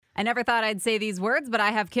I never thought I'd say these words, but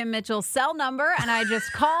I have Kim Mitchell's cell number, and I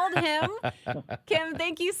just called him. Kim,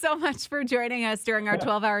 thank you so much for joining us during our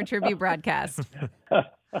 12-hour tribute broadcast. I'm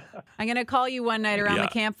going to call you one night around the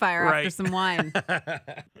campfire after some wine.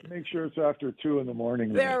 Make sure it's after 2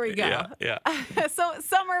 a.m. There we go. Yeah. So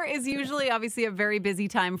summer is usually obviously a very busy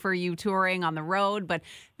time for you touring on the road, but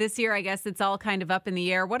this year I guess it's all kind of up in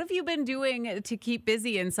the air. What have you been doing to keep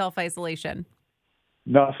busy in self-isolation?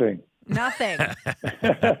 Nothing.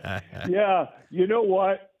 Yeah. You know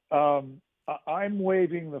what? I'm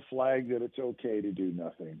waving the flag that it's okay to do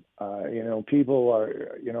nothing. People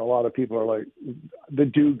are, a lot of people are like the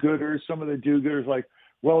do-gooders. Some of the do-gooders like,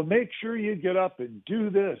 well, make sure you get up and do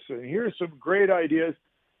this. And here's some great ideas.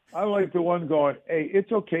 I'm like the one going, hey,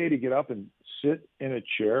 it's okay to get up and sit in a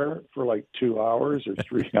chair for like 2 hours or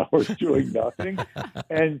 3 hours doing nothing.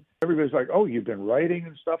 And everybody's like, oh, you've been writing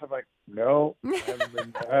and stuff. I'm like, no,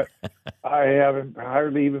 I haven't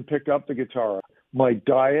hardly even picked up the guitar. My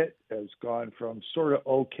diet has gone from sort of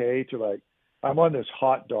okay to like, I'm on this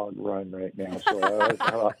hot dog run right now.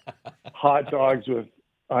 So hot dogs with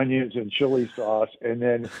onions and chili sauce, and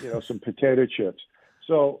then, some potato chips.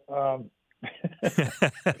 So,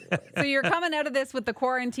 So you're coming out of this with the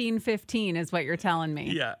quarantine 15 is what you're telling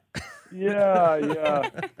me. Yeah. Yeah.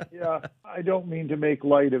 I don't mean to make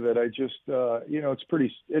light of it. I just,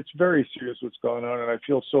 it's very serious what's going on. And I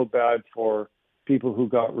feel so bad for people who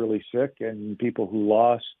got really sick and people who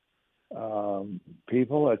lost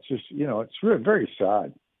people. It's just, it's really very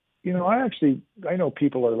sad. I know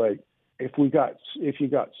people are like, if you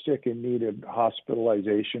got sick and needed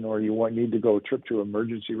hospitalization or you need to go a trip to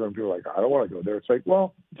emergency room, people are like, I don't want to go there. It's like,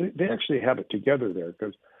 well, they actually have it together there,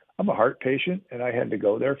 because I'm a heart patient and I had to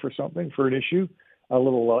go there for an issue, a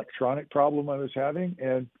little electronic problem I was having.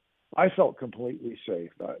 And I felt completely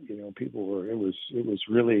safe. People were, it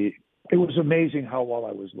was amazing how well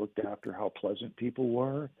I was looked after, how pleasant people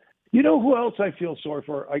were. You know who else I feel sorry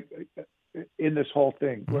for? In this whole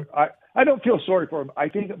thing, I don't feel sorry for them. I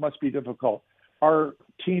think it must be difficult. Our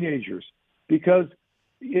teenagers, because,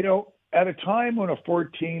 at a time when a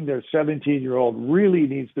 14 to 17-year-old really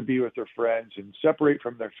needs to be with their friends and separate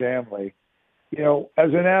from their family,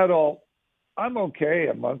 as an adult, I'm okay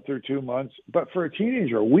a month or 2 months, but for a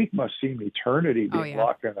teenager, a week must seem eternity being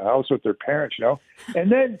locked in the house with their parents, And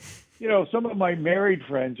then, some of my married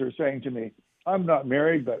friends are saying to me, I'm not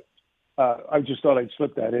married, but I just thought I'd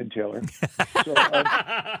slip that in, Taylor. So,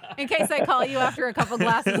 in case I call you after a couple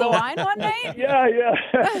glasses of wine one night? Yeah.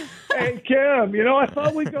 Hey, Kim, I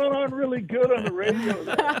thought we got on really good on the radio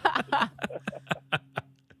there.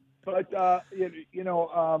 But,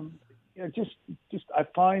 just I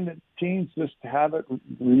find that teens just have it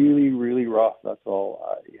really, really rough. That's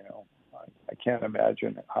all. I can't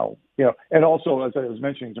imagine how, and also, as I was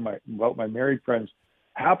mentioning about my married friends,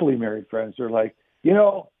 happily married friends, they're like,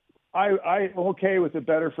 I'm okay with the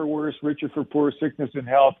better for worse, richer for poor, sickness and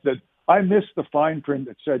health. That I missed the fine print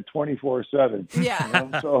that said 24/7.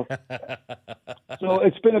 Yeah. So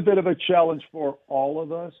it's been a bit of a challenge for all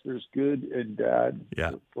of us. There's good and bad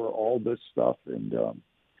for all this stuff. And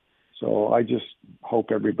so I just hope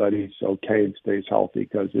everybody's okay and stays healthy,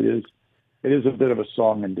 because it is a bit of a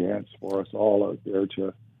song and dance for us all out there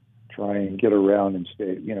to try and get around and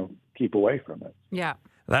stay, keep away from it. Yeah.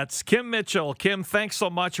 That's Kim Mitchell. Kim, thanks so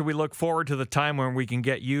much, and we look forward to the time when we can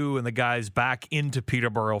get you and the guys back into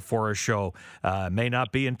Peterborough for a show. May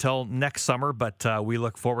not be until next summer, but we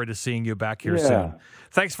look forward to seeing you back here soon.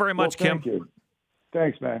 Thanks very much, Kim. Thank you.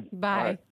 Thanks, man. Bye.